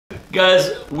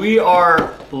Guys, we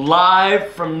are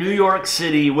live from New York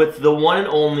City with the one and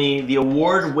only, the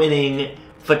award-winning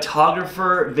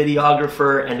photographer,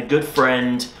 videographer, and a good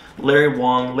friend, Larry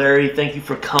Wong. Larry, thank you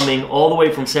for coming all the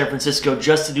way from San Francisco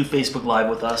just to do Facebook Live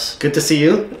with us. Good to see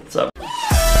you. What's up?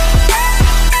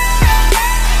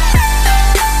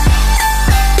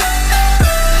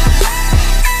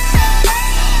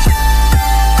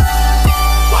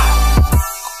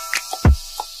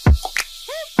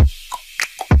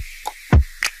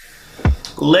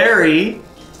 Larry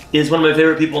is one of my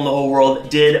favorite people in the whole world.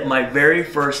 Did my very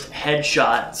first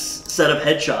set of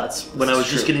headshots when I was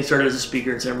just getting started as a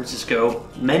speaker in San Francisco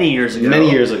many years ago.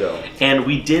 Many years ago. And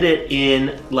we did it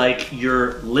in like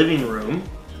your living room.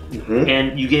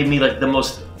 And you gave me like the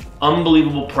most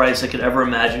unbelievable price I could ever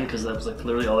imagine, because that was like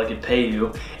literally all I could pay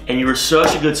you. And you were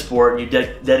such a good sport, and you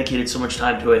dedicated so much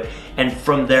time to it. And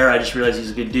from there, I just realized he's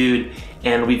a good dude.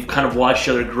 And we've kind of watched each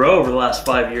other grow over the last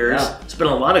 5 years. Yeah. It's been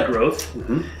a lot of growth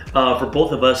for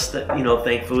both of us,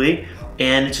 thankfully.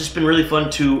 And it's just been really fun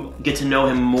to get to know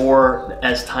him more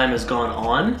as time has gone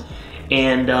on,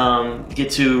 and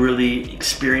get to really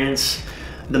experience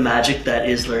the magic that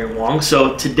is Larry Wong.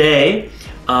 So today,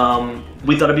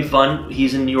 we thought it'd be fun.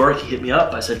 He's in New York, he hit me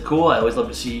up. I said, cool, I always love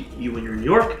to see you when you're in New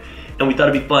York. And we thought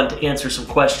it'd be fun to answer some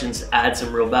questions, add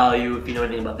some real value, if you know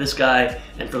anything about this guy.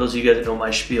 And for those of you guys that know my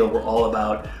spiel, we're all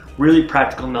about really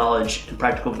practical knowledge and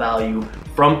practical value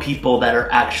from people that are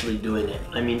actually doing it.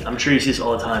 I mean, I'm sure you see this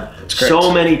all the time.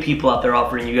 So many people out there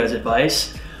offering you guys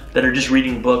advice that are just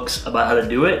reading books about how to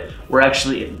do it.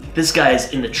 This guy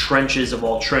is in the trenches of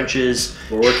all trenches,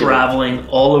 traveling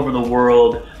all over the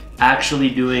world, actually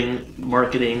doing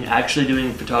marketing, actually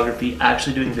doing photography,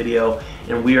 actually doing video,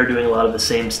 and we are doing a lot of the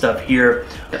same stuff here.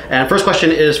 And first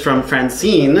question is from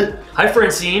Francine. Hi,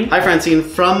 Francine. Hi, Francine,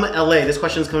 from LA. This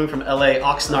question is coming from LA,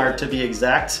 Oxnard to be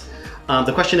exact.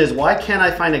 The question is, why can't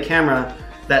I find a camera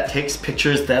that takes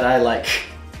pictures that I like?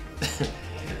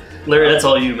 Larry, that's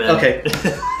all you, man. Okay.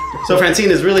 So Francine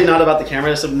is really not about the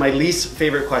camera. So my least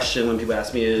favorite question when people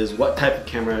ask me is, what type of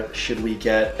camera should we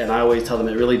get? And I always tell them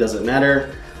it really doesn't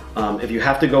matter. If you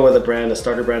have to go with a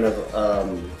starter brand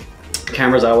of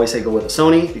cameras, I always say go with a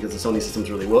Sony, because the Sony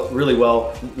system's really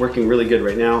well, working really good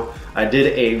right now. I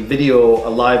did a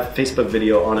live Facebook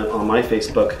video on it on my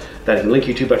Facebook that I can link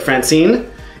you to. But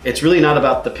Francine, it's really not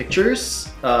about the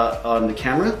pictures on the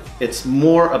camera. It's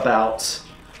more about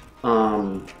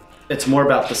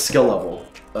the skill level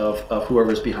of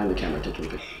whoever's behind the camera taking the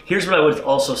picture. Here's what I would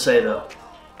also say though.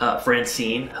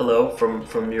 Francine, hello from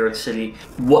New York City.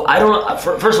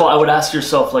 First of all, I would ask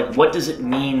yourself, like, what does it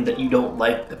mean that you don't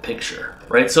like the picture,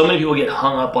 right? So many people get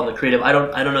hung up on the creative. I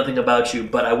don't know nothing about you,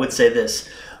 but I would say this.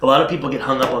 A lot of people get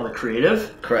hung up on the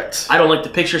creative. Correct. I don't like the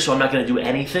picture, so I'm not gonna do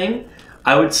anything.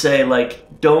 I would say,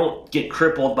 like, don't get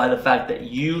crippled by the fact that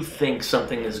you think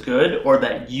something is good or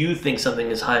that you think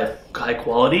something is high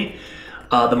quality.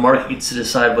 The market gets to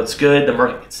decide what's good. The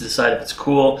market gets to decide if it's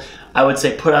cool. I would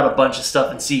say put out a bunch of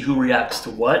stuff and see who reacts to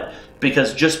what.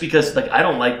 Because like, I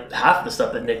don't like half the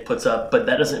stuff that Nick puts up, but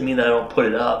that doesn't mean that I don't put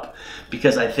it up,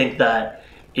 because I think that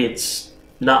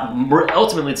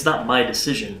ultimately it's not my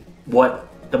decision what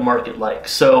the market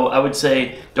likes. So I would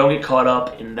say don't get caught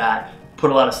up in that.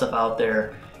 Put a lot of stuff out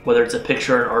there, whether it's a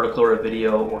picture, an article, or a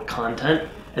video, or content,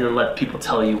 and then let people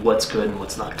tell you what's good and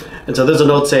what's not good. And so there's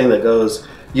an old saying that goes,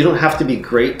 you don't have to be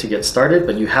great to get started,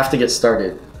 but you have to get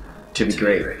started to be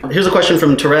great. Here's a question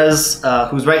from Therese,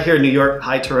 who's right here in New York.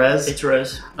 Hi, Therese. Hey,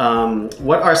 Therese.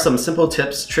 What are some simple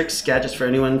tips, tricks, gadgets for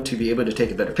anyone to be able to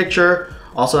take a better picture?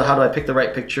 Also, how do I pick the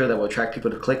right picture that will attract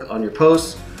people to click on your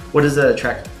posts? What does that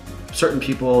attract certain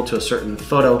people to a certain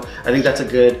photo? I think that's a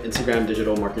good Instagram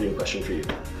digital marketing question for you.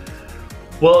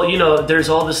 Well, you know, there's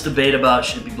all this debate about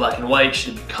should it be black and white,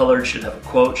 should it be colored, should it have a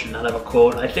quote, should it not have a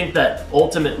quote. I think that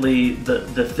ultimately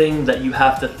the thing that you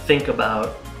have to think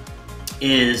about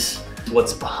is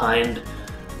what's behind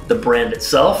the brand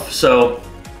itself. So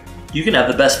you can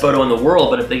have the best photo in the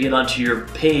world, but if they get onto your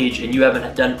page and you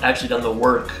haven't actually done the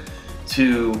work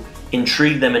to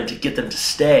intrigue them and to get them to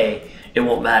stay, it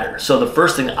won't matter. So the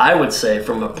first thing I would say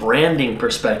from a branding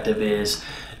perspective is,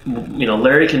 you know,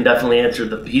 Larry can definitely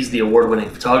answer, he's the award-winning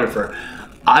photographer.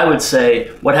 I would say,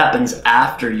 what happens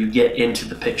after you get into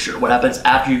the picture? What happens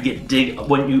after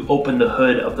when you open the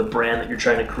hood of the brand that you're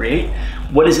trying to create?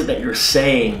 What is it that you're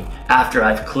saying after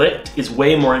I've clicked is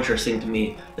way more interesting to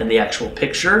me than the actual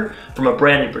picture from a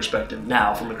branding perspective.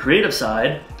 Now, from a creative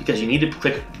side, because you need to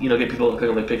click, get people to click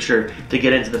on the picture to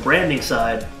get into the branding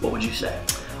side, what would you say?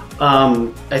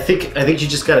 I think you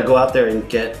just got to go out there and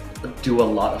do a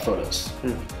lot of photos.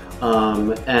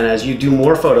 And as you do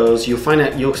more photos, you find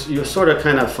that you'll sort of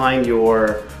kind of find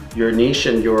your your niche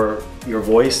and your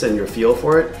voice and your feel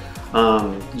for it,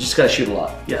 you just gotta shoot a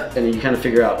lot. Yeah. And you kind of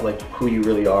figure out like who you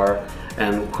really are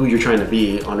and who you're trying to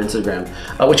be on Instagram.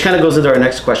 Which kind of goes into our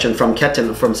next question from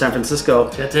Ketan from San Francisco.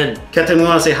 Ketan, we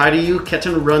want to say hi to you.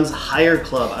 Ketan runs Hire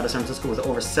Club out of San Francisco with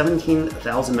over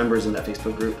 17,000 members in that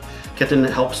Facebook group. Ketan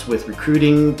helps with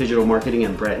recruiting, digital marketing,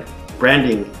 and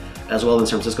branding as well in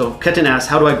San Francisco. Ketan asks,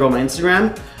 how do I grow my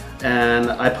Instagram? And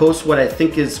I post what I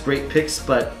think is great pics,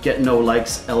 but get no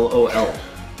likes, LOL.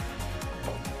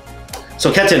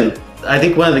 So Ketan, I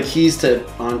think one of the keys to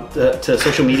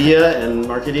social media and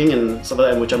marketing and some of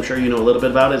that, which I'm sure you know a little bit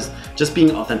about, is just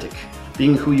being authentic,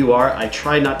 being who you are. I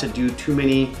try not to do too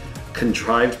many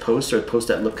contrived posts or posts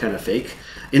that look kind of fake.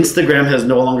 Instagram has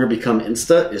no longer become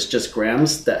Insta. It's just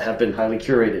grams that have been highly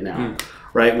curated now,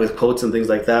 right? With quotes and things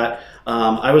like that.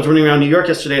 I was running around New York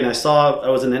yesterday and I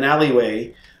was in an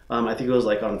alleyway. I think it was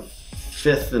like on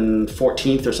 5th and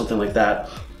 14th or something like that.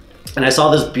 And I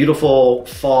saw this beautiful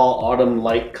fall autumn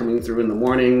light coming through in the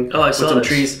morning. Oh, I saw with some this.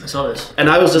 trees. I saw this. And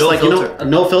I was just No like, filter.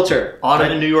 no filter.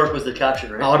 Autumn in New York was the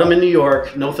caption, right? Autumn in New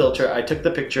York, no filter. I took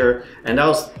the picture, and that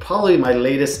was probably my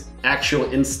latest actual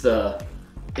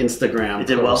Instagram It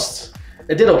did post.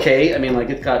 It did okay. I mean, like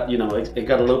it got, it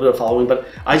got a little bit of following, but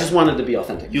I just wanted to be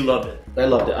authentic. You loved it. I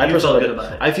loved it. I felt good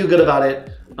about it. I feel good about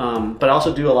it. But I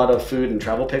also do a lot of food and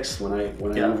travel pics when I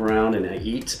move around and I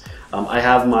eat. I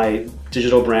have my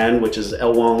digital brand, which is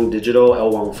Wong Digital,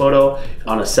 Wong Photo,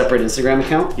 on a separate Instagram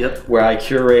account. Yep. Where I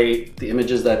curate the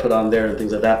images that I put on there and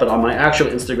things like that. But on my actual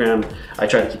Instagram, I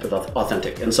try to keep it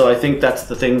authentic. And so I think that's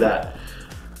the thing that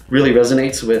really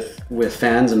resonates with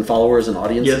fans and followers and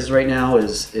audiences right now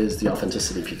is the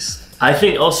authenticity piece. I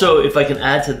think also, if I can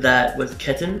add to that with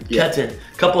Ketan,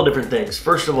 a couple of different things.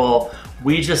 First of all,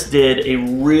 we just did a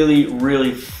really,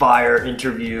 really fire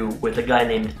interview with a guy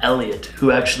named Elliot,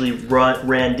 who actually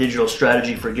ran digital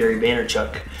strategy for Gary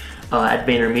Vaynerchuk at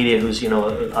VaynerMedia, who's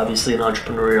obviously an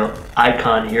entrepreneurial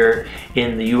icon here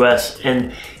in the US,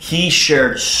 and he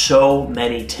shared so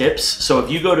many tips. So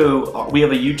if you go to, we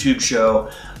have a YouTube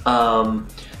show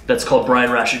that's called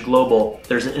Brian Rashid Global.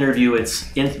 There's an interview, it's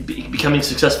Becoming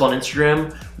Successful on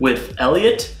Instagram with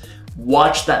Elliot.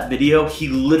 Watch that video.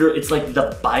 It's like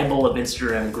the Bible of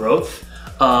Instagram growth.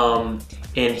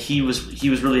 And he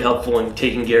was really helpful in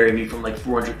taking Gary Vee from like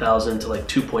 400,000 to like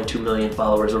 2.2 million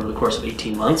followers over the course of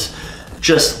 18 months.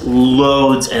 Just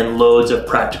loads and loads of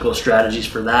practical strategies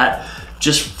for that.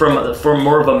 Just from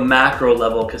more of a macro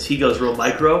level, because he goes real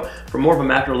micro, from more of a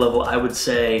macro level, I would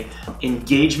say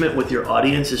engagement with your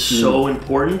audience is so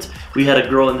important. We had a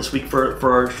girl in this week for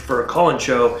a call-in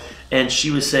show, and she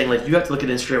was saying, like, you have to look at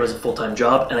Instagram as a full-time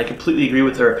job, and I completely agree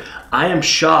with her. I am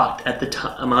shocked at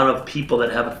the amount of people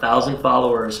that have 1,000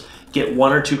 followers, get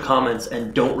 1 or 2 comments,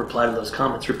 and don't reply to those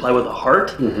comments. Reply with a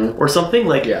heart or something.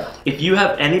 Like, if you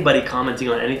have anybody commenting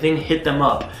on anything, hit them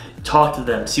up. Talk to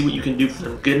them, see what you can do for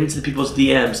them, get into people's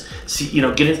DMs,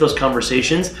 get into those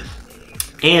conversations.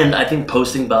 And I think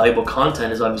posting valuable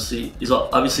content is obviously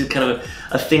kind of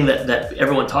a thing that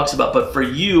everyone talks about. But for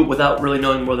you, without really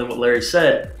knowing more than what Larry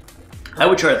said, I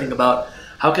would try to think about,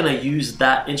 how can I use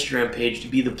that Instagram page to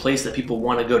be the place that people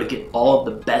want to go to get all of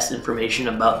the best information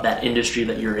about that industry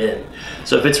that you're in?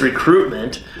 So if it's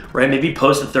recruitment, right, maybe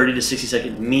post a 30 to 60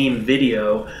 second meme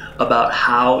video about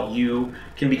how you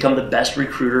can become the best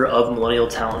recruiter of millennial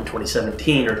talent in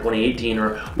 2017 or 2018,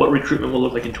 or what recruitment will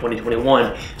look like in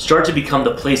 2021. Start to become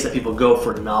the place that people go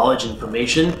for knowledge and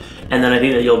information. And then I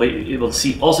think that you'll be able to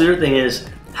see. Also, the other thing is,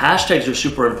 hashtags are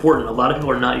super important. A lot of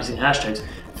people are not using hashtags.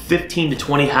 15 to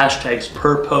 20 hashtags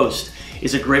per post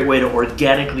is a great way to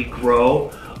organically grow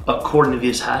according to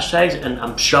these hashtags, and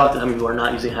I'm shocked at how many people are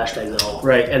not using hashtags at all.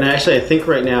 Right, and actually I think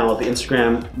right now the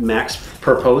Instagram max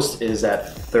per post is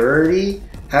at 30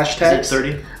 hashtags. Is it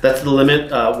 30? That's the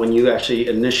limit when you actually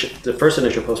the first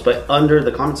initial post, but under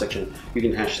the comment section, you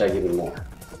can hashtag even more.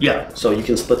 Yeah. So you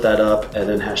can split that up and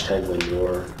then hashtag when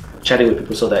you're chatting with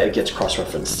people so that it gets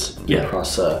cross-referenced,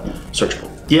 cross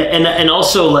searchable. Yeah, and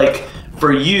also, like,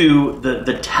 for you,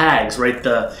 the tags, right?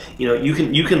 You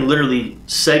can literally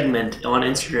segment on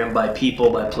Instagram by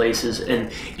people, by places,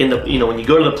 and in the when you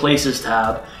go to the places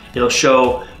tab, it'll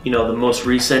show the most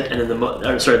recent, and then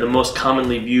the most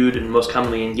commonly viewed and most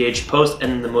commonly engaged post,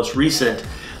 and then the most recent.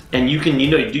 And you can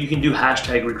do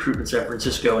hashtag recruitment San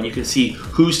Francisco, and you can see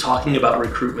who's talking about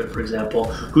recruitment, for example,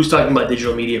 who's talking about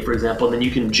digital media, for example, and then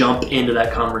you can jump into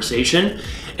that conversation.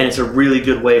 And it's a really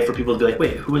good way for people to be like,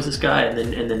 wait, who is this guy? And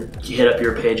then you hit up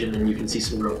your page, and then you can see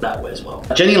some growth that way as well.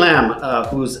 Jenny Lamb,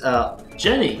 who's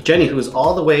who's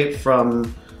all the way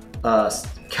from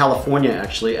California,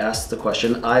 actually asked the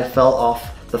question. I fell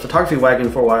off the photography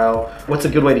wagon for a while. What's a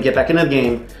good way to get back into the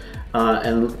game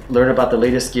and learn about the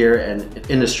latest gear and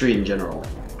industry in general?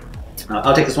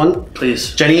 I'll take this one.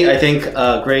 Please. Jenny, I think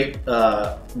a great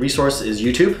resource is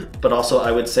YouTube, but also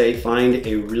I would say find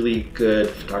a really good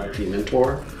photography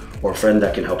mentor or friend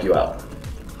that can help you out.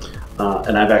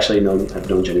 And I've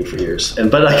known Jenny for years.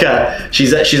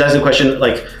 She's asking a question,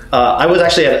 like, I was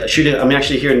actually I'm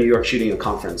actually here in New York shooting a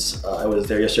conference. I was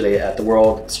there yesterday at the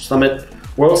World Summit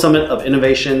of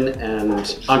Innovation and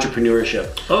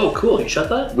Entrepreneurship. Oh, cool! You shot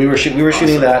that? We were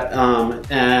shooting that,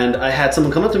 and I had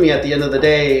someone come up to me at the end of the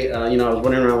day. I was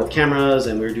running around with cameras,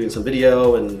 and we were doing some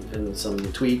video and some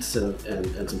tweets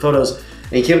and some photos.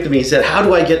 And he came up to me. He said, "How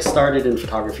do I get started in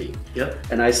photography?" Yep.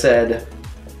 And I said,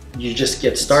 "You just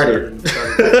get started."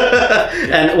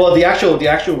 And well, the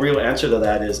actual real answer to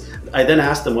that is, I then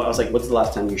asked him, I was like, "What's the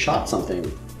last time you shot something?"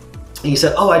 And he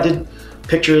said, "Oh, I did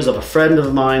pictures of a friend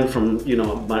of mine from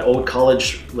my old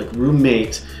college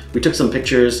roommate. We took some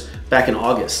pictures back in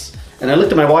August." And I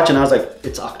looked at my watch and I was like,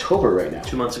 "It's October right now."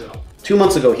 2 months ago. 2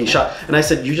 months ago he shot, and I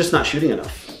said, "You're just not shooting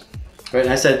enough." Right?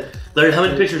 And I said, "Larry, how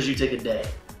many pictures do you take a day?"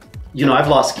 I've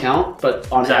lost count, but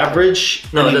on average.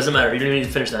 No, it doesn't matter. You don't even need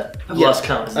to finish that. I've lost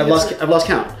count. I've lost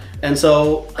count. And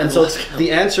so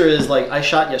the answer is, like, I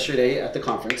shot yesterday at the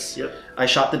conference. Yep. I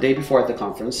shot the day before at the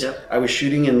conference. Yep. I was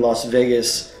shooting in Las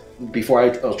Vegas before I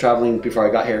was traveling before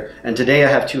I got here. And today I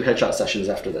have 2 headshot sessions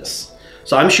after this.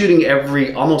 So I'm shooting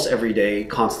almost every day,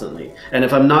 constantly. And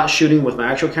if I'm not shooting with my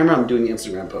actual camera, I'm doing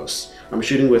Instagram posts. I'm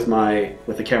shooting with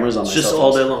the cameras on my cell Just phones.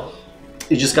 all day long.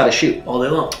 You just got to shoot. All day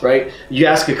long. Right? You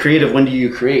ask a creative, when do you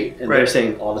create? And Right. they're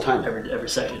saying all the time. Every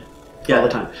second. All the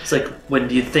time. It's like, when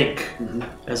do you think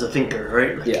as a thinker,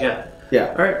 right? Like,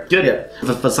 Yeah. All right, good. Yeah.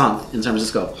 Vasan in San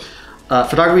Francisco.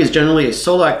 Photography is generally a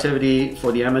solo activity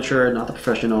for the amateur, not the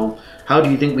professional. How do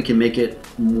you think we can make it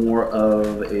more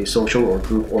of a social or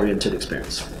group-oriented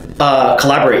experience?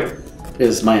 Collaborate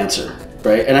is my answer,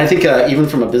 right? And I think even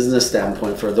from a business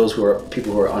standpoint, for those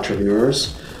people who are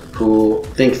entrepreneurs, who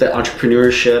think that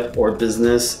entrepreneurship or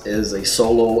business is a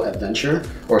solo adventure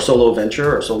or solo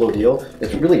venture or solo deal,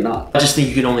 it's really not. I just think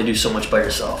you can only do so much by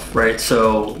yourself, right?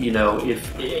 So,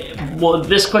 well,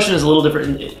 this question is a little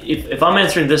different. If I'm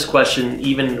answering this question,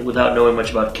 even without knowing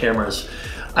much about cameras,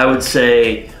 I would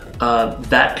say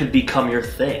that could become your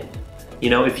thing.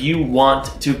 If you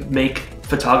want to make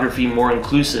photography more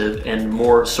inclusive and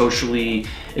more socially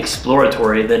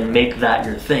exploratory, then make that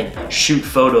your thing. Shoot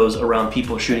photos around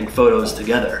people shooting photos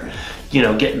together.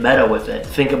 Get meta with it.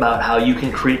 Think about how you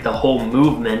can create the whole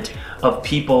movement of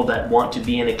people that want to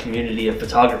be in a community of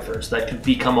photographers. That could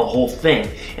become a whole thing.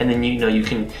 And then you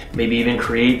can maybe even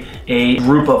create a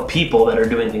group of people that are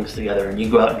doing things together, and you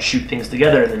go out and shoot things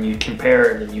together, and then you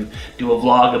compare, and then you do a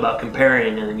vlog about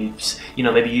comparing, and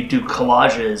then maybe you do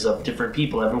collages of different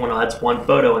people. Everyone adds one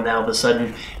photo, and now all of a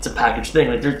sudden it's a packaged thing.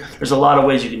 Like there's a lot of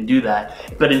ways you can do that.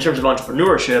 But in terms of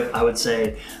entrepreneurship, I would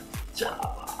say,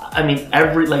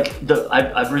 I've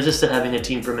resisted having a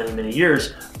team for many, many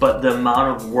years, but the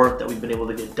amount of work that we've been able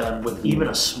to get done with even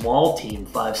a small team,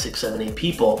 5, 6, 7, 8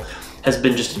 people, has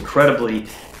been just incredibly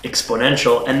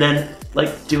exponential. And then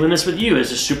doing this with you is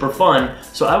just super fun.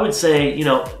 So I would say,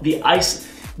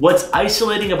 what's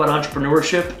isolating about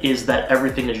entrepreneurship is that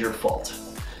everything is your fault.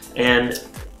 And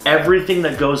everything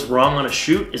that goes wrong on a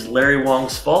shoot is Larry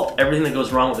Wong's fault. Everything that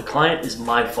goes wrong with a client is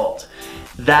my fault.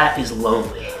 That is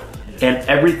lonely. And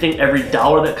every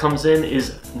dollar that comes in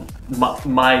is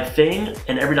my thing,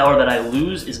 and every dollar that I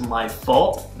lose is my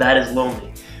fault. That is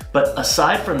lonely. But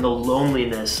aside from the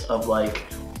loneliness of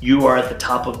you are at the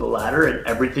top of the ladder and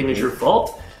everything is your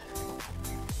fault,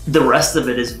 the rest of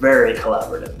it is very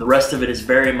collaborative. The rest of it is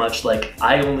very much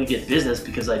I only get business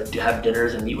because I have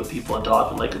dinners and meet with people and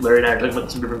talk. And Larry and I are talking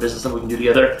about some different business stuff we can do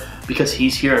together because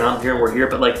he's here and I'm here and we're here.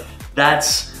 But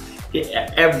that's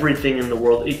everything in the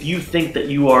world. If you think that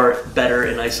you are better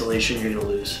in isolation, you're gonna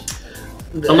lose.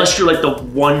 Unless you're the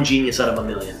one genius out of a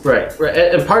million. Right.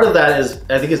 And part of that is,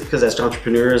 I think it's because as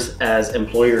entrepreneurs, as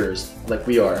employers,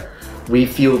 we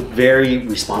feel very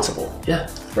responsible. Yeah.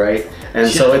 Right? And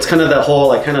so it's kind of that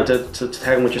whole, to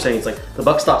tag on what you're saying, it's the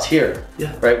buck stops here.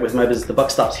 Yeah. Right? With my business, the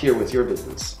buck stops here with your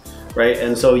business. Right?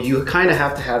 And so you kind of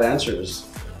have to have answers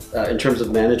in terms of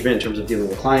management, in terms of dealing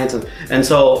with clients. And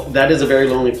so that is a very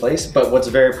lonely place, but what's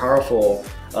very powerful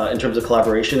in terms of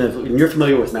collaboration, and you're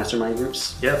familiar with mastermind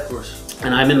groups? Yeah, of course.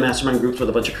 And I'm in mastermind groups with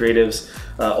a bunch of creatives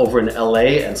over in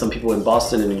LA and some people in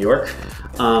Boston and New York.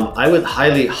 I would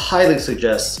highly, highly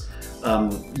suggest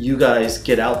you guys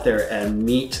get out there and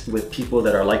meet with people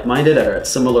that are like-minded, that are at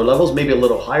similar levels, maybe a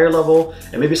little higher level,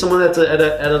 and maybe someone that's at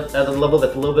a level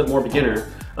that's a little bit more beginner,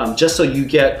 just so you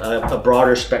get a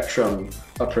broader spectrum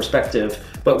a perspective,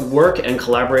 but work and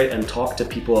collaborate and talk to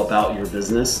people about your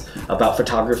business, about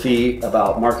photography,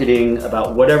 about marketing,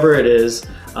 about whatever it is.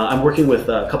 I'm working with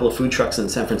a couple of food trucks in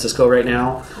San Francisco right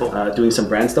now, doing some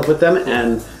brand stuff with them,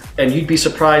 and you'd be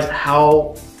surprised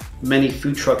how many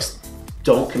food trucks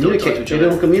don't communicate with each other. They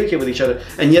don't communicate with each other,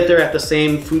 and yet they're at the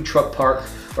same food truck park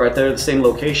or at the same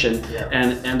location,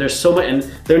 and there's so much, and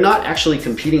they're not actually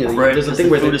competing. Right, there's a thing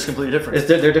where food is completely different.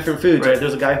 They're different foods, right?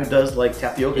 There's a guy who does like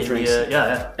tapioca drinks,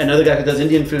 another guy who does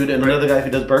Indian food, and another guy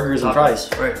who does burgers and fries,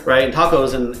 right, and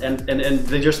tacos, and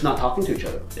they're just not talking to each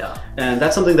other. Yeah, and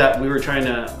that's something that we were trying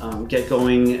to get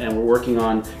going, and we're working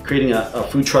on creating a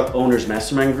food truck owners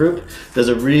mastermind group. There's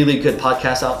a really good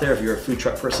podcast out there if you're a food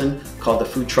truck person called The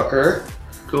Food Trucker.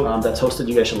 Cool. That's hosted.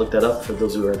 You guys should look that up for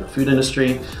those who are in the food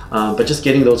industry. But just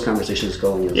getting those conversations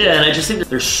going. Yeah, and I just think that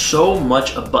there's so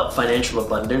much financial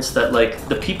abundance that like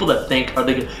the people that think,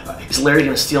 is Larry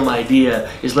going to steal my idea?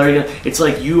 Is Larry going to? It's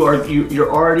like you're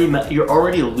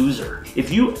already a loser.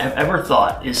 If you have ever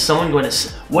thought, is someone going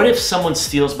to? What if someone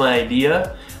steals my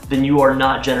idea? Then you are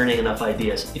not generating enough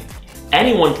ideas. If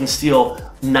anyone can steal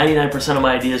 99% of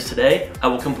my ideas today, I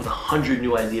will come up with 100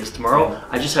 new ideas tomorrow.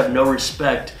 I just have no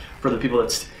respect for the people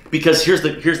because here's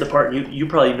the part, you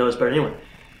probably know this better than anyone.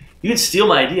 You can steal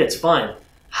my idea, it's fine.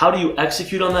 How do you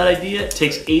execute on that idea? It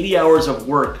takes 80 hours of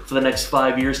work for the next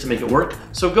 5 years to make it work.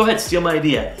 So go ahead, steal my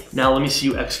idea. Now let me see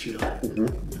you execute on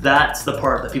it. That's the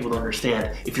part that people don't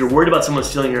understand. If you're worried about someone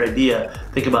stealing your idea,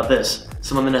 think about this.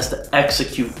 Someone has to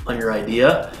execute on your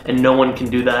idea, and no one can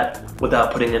do that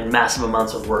without putting in massive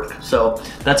amounts of work. So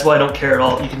that's why I don't care at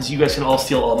all. You guys can all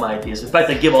steal all my ideas. In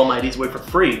fact, I give all my ideas away for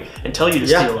free and tell you to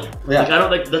steal them. Yeah.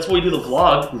 That's why we do the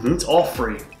vlog. It's all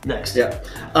free. Next. Yeah.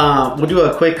 We'll do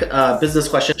a quick business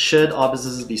question. Should all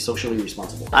businesses be socially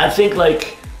responsible? I think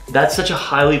that's such a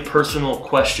highly personal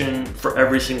question for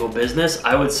every single business.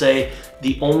 I would say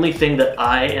the only thing that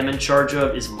I am in charge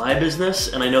of is my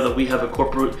business, and I know that we have a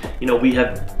corporate, we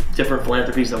have different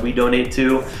philanthropies that we donate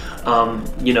to,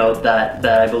 that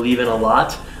I believe in a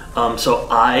lot. So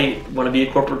I want to be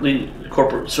a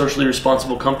corporate socially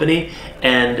responsible company,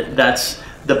 and that's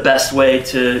the best way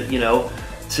to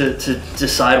to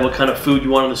decide what kind of food you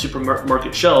want on the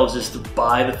supermarket shelves is to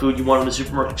buy the food you want on the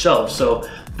supermarket shelves. So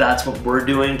that's what we're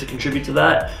doing to contribute to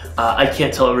that. I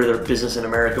can't tell every other business in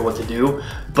America what to do,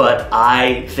 but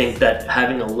I think that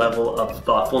having a level of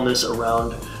thoughtfulness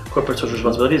around corporate social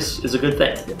responsibility is a good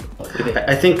thing.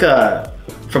 I think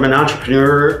from an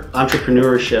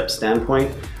entrepreneurship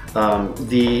standpoint,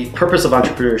 the purpose of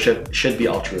entrepreneurship should be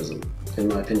altruism, in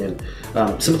my opinion.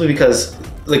 Simply because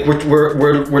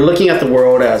we're looking at the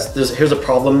world as here's a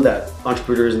problem that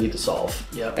entrepreneurs need to solve,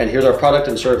 and here's our product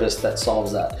and service that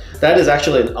solves that. That is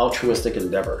actually an altruistic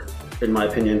endeavor, in my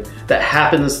opinion. That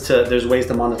happens to, there's ways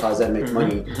to monetize that and make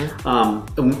money.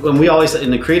 And we always, in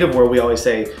the creative world, we always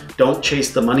say, don't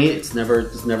chase the money. It's never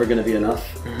going to be enough,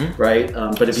 right?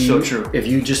 But if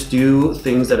you just do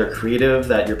things that are creative,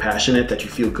 that you're passionate, that you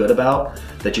feel good about,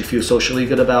 that you feel socially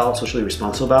good about, socially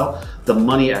responsible about, the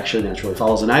money actually naturally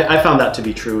follows. And I found that to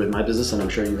be true in my business, and I'm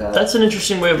sure you have. That's an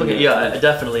interesting way of looking at it. Yeah,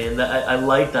 definitely. And I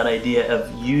like that idea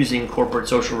of using corporate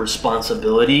social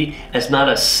responsibility as not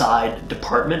a side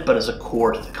department, but as a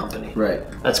core to the company. Right.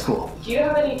 That's cool. Do you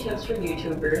have any tips for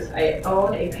YouTubers? I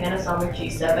own a Panasonic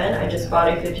G7. I just bought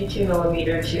a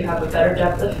 52mm to have a better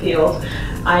depth of field.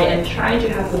 I am trying to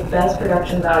have the best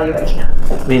production value I can.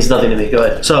 It means nothing to me. Go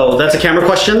ahead. So that's a camera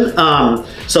question.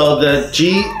 So the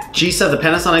G7, the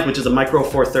Panasonic, which is a Micro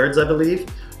Four Thirds, I believe,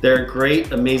 they're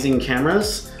great, amazing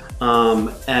cameras.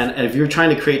 And if you're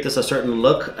trying to create this a certain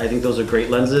look, I think those are great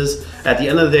lenses. At the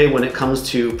end of the day, when it comes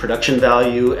to production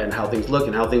value and how things look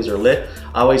and how things are lit,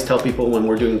 I always tell people when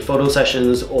we're doing photo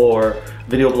sessions or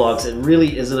video blogs, it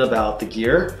really isn't about the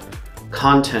gear.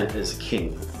 Content is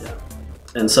king.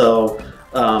 And so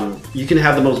you can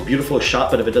have the most beautiful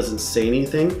shot, but if it doesn't say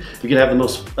anything, you can have the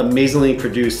most amazingly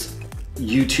produced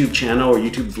YouTube channel or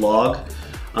YouTube vlog.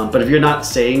 But if you're not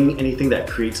saying anything that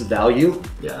creates value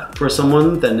for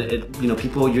someone, then you're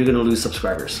gonna lose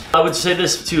subscribers. I would say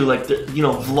this too,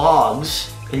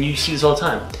 vlogs, and you see this all the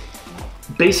time,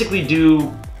 basically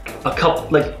do a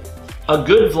couple, a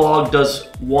good vlog does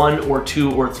 1 or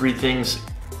 2 or 3 things,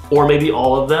 or maybe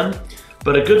all of them,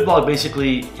 but a good vlog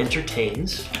basically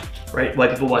entertains, right? Why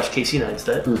people watch Casey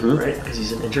Neistat, right? Because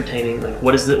he's an entertaining,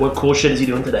 what cool shit is he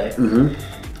doing today?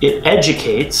 It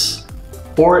educates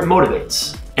or it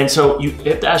motivates. And so you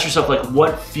have to ask yourself,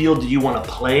 what field do you want to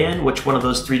play in? Which one of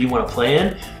those 3 do you want to play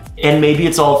in? And maybe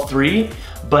it's all 3,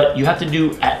 but you have to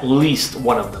do at least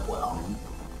one of them well.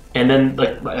 And then,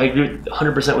 like, I agree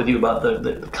 100% with you about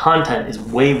the content is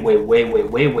way more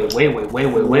important. Way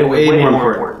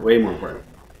more important.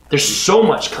 There's so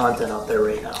much content out there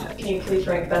right now. Can you please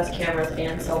rank best cameras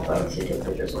and cell phones to take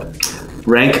pictures with?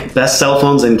 Rank best cell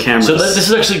phones and cameras. So this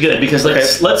is actually good because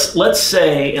let's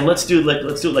say, and let's do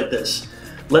it like this.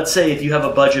 Let's say if you have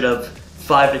a budget of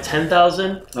 5 to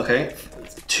 10,000. Okay.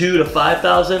 2 to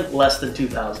 5,000, less than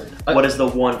 2,000. What is the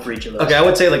one for each of those? Okay, I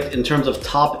would say like in terms of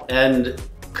top end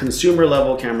consumer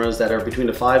level cameras that are between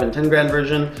the 5 and 10 grand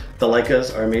version, the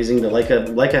Leicas are amazing. The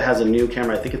Leica has a new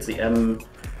camera. I think it's the M9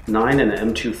 and the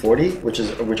M240, which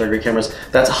are great cameras.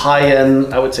 That's high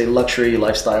end, I would say luxury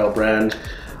lifestyle brand.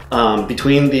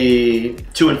 Between the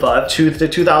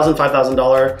 $2,000,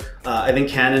 $5,000. I think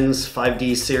Canon's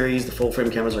 5D series, the full frame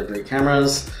cameras are great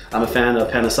cameras. I'm a fan of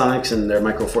Panasonic's and their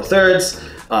Micro Four Thirds.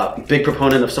 Big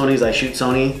proponent of Sony's. I shoot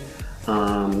Sony.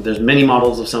 There's many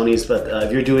models of Sony's, but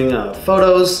if you're doing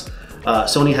photos,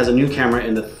 Sony has a new camera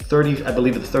in the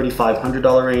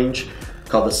 $3,500 range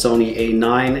called the Sony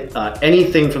A9.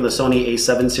 Anything from the Sony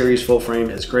A7 series full frame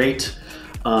is great.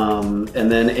 And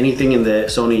then anything in the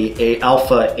Sony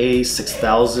Alpha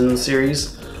A6000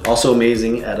 series, also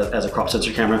amazing as a crop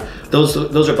sensor camera. Those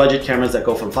are budget cameras that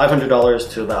go from $500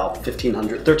 to about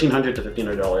 $1,300 to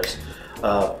 $1,500.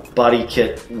 Body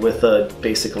kit with a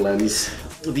basic lens.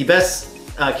 The best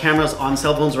cameras on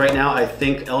cell phones right now, I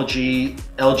think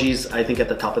LG's I think at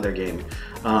the top of their game.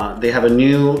 They have a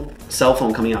new cell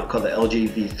phone coming out called the LG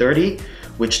V30,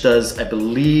 which does, I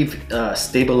believe,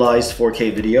 stabilized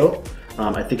 4K video.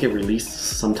 I think it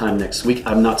released sometime next week.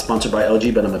 I'm not sponsored by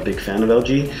LG, but I'm a big fan of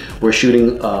LG. We're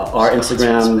shooting our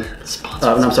Instagram,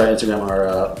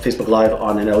 our Facebook Live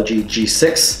on an LG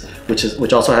G6,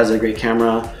 which also has a great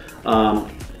camera.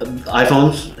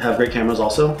 iPhones have great cameras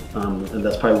also, and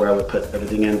that's probably where I would put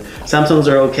everything in. Samsungs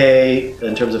are okay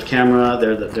in terms of camera.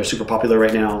 They're super popular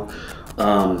right now.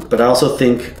 But I also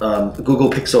think Google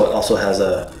Pixel also has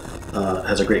a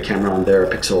great camera on their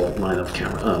Pixel line of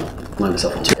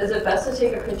cell phones. Is it best to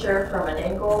take a picture from an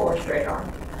angle or straight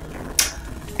on?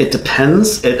 It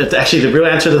depends. Actually, the real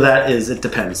answer to that is it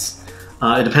depends.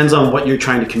 It depends on what you're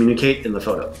trying to communicate in the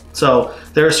photo. So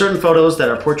there are certain photos that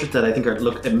are portraits that I think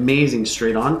look amazing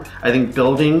straight on. I think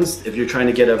buildings, if you're trying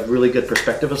to get a really good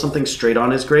perspective of something, straight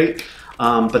on is great.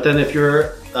 But then if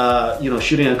you're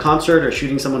shooting a concert or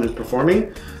shooting someone who's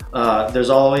performing, there's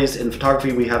always, in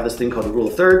photography, we have this thing called the rule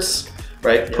of thirds,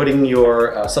 right? Yeah. Putting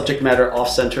your subject matter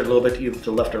off-centered a little bit, either to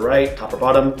the left or right, top or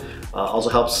bottom, also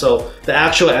helps. So the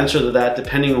actual answer to that,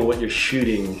 depending on what you're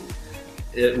shooting,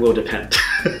 it will depend.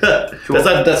 Cool.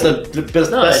 That's the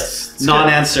best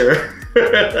non-answer.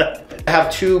 I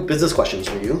have two business questions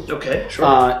for you. Okay,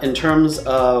 sure. In terms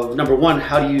of, number one,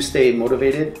 how do you stay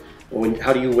motivated?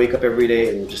 How do you wake up every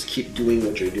day and just keep doing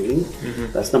what you're doing?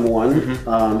 Mm-hmm. That's number one.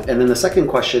 Mm-hmm. And then the second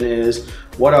question is,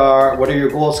 what are your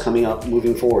goals coming up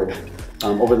moving forward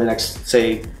over the next,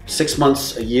 say, 6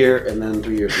 months, a year, and then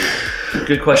 3 years from now?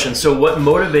 Good question. So what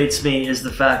motivates me is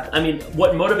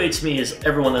what motivates me is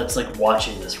everyone that's like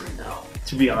watching this right now,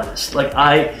 to be honest. Like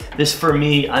I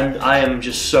am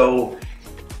just so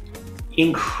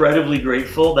incredibly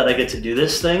grateful that I get to do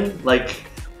this thing. Like,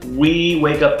 we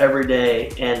wake up every day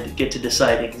and get to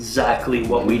decide exactly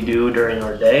what we do during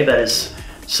our day. That is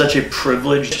such a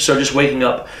privilege. So just waking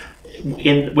up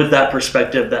with that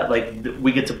perspective that like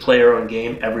we get to play our own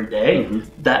game every day,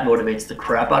 that motivates the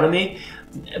crap out of me.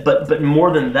 But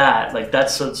more than that, like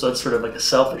that's sort of like a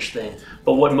selfish thing.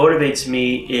 But what motivates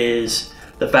me is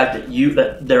the fact that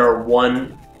there are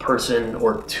one person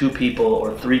or two people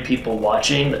or three people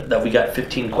watching, that we got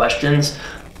 15 questions.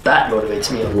 That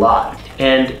motivates me a lot.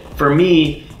 And for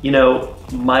me,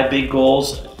 my big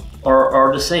goals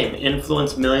are the same.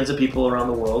 Influence millions of people around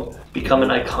the world, become an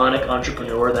iconic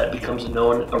entrepreneur that becomes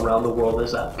known around the world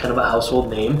as a kind of a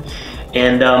household name.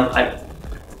 And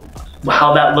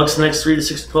how that looks the next 3 to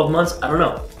 6 to 12 months, I don't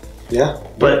know. Yeah.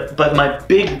 But I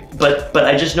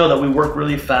just know that we work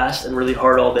really fast and really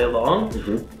hard all day long,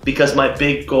 because my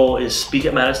big goal is speak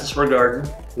at Madison Square Garden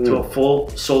to a full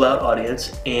sold out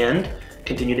audience and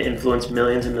continue to influence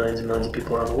millions and millions and millions of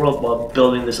people around the world while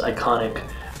building this iconic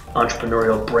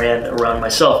entrepreneurial brand around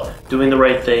myself, doing the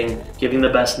right thing, giving the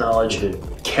best knowledge,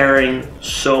 caring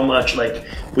so much. Like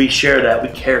we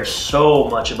care so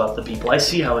much about the people. I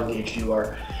see how engaged you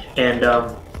are, and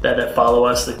that follow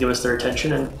us, that give us their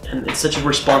attention, and it's such a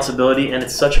responsibility and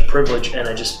it's such a privilege, and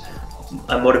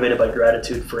I'm motivated by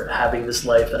gratitude for having this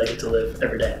life that I get to live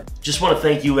every day. Just want to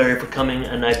thank you, Larry, for coming,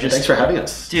 and thanks for having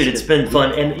us. Dude, it's been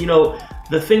fun. And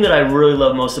the thing that I really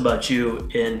love most about you,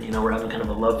 and we're having kind of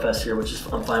a love fest here, which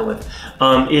I'm fine with,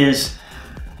 is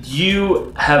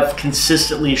you have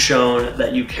consistently shown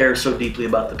that you care so deeply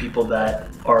about the people that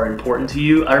are important to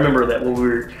you. I remember that when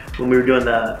we were doing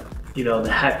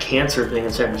the Hat Cancer thing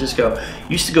in San Francisco, you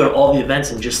used to go to all the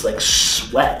events and just like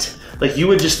sweat. Like you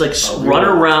would just like run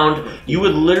around. You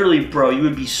would literally, bro, you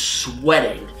would be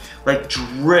sweating, like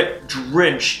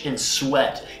drenched in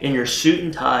sweat in your suit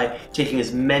and tie, taking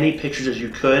as many pictures as you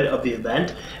could of the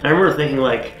event. And I remember thinking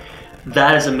like,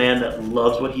 that is a man that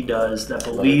loves what he does, that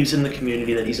believes in the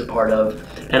community that he's a part of.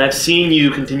 And I've seen you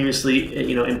continuously,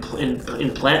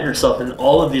 implant yourself in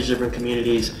all of these different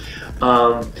communities.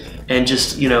 And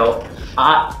just,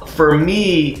 for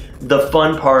me, the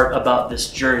fun part about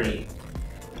this journey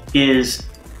is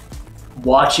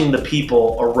watching the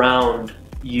people around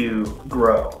you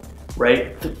grow,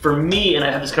 right? For me, and I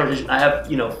have this conversation, I have,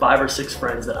 5 or 6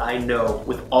 friends that I know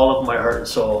with all of my heart and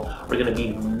soul are gonna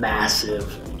be massive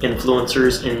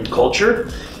influencers in culture.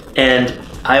 And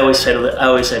I always say to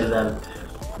them,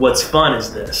 what's fun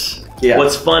is this. Yeah.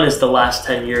 What's fun is the last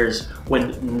 10 years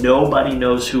when nobody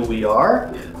knows who we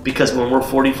are, because when we're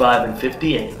 45 and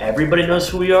 50 and everybody knows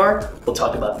who we are, we'll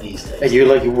talk about these things.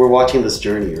 And we're watching this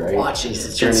journey, right? Watching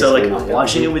this journey. And so like I'm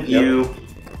watching it with you,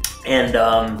 and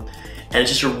it's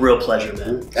just a real pleasure,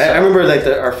 man. I remember like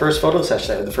our first photo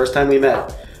session, the first time we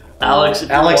met. Alex, if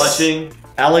you're watching.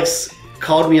 Alex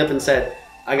called me up and said,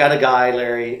 I got a guy,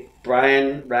 Larry,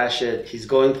 Brian Rashid, he's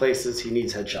going places, he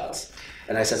needs headshots.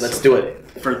 And I said, let's do it.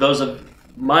 For those of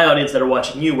my audience that are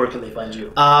watching you, where can they find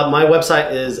you? My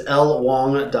website is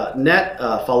lwong.net.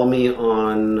 Follow me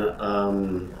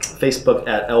on Facebook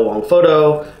at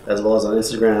lwongphoto, as well as on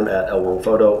Instagram at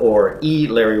lwongphoto, or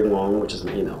eLarryWong, which is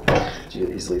my email. You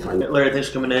can easily find it. Larry, thanks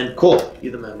for coming in. Cool.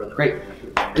 You're the man, brother. Great.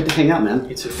 Good to hang out, man.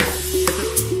 You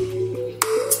too.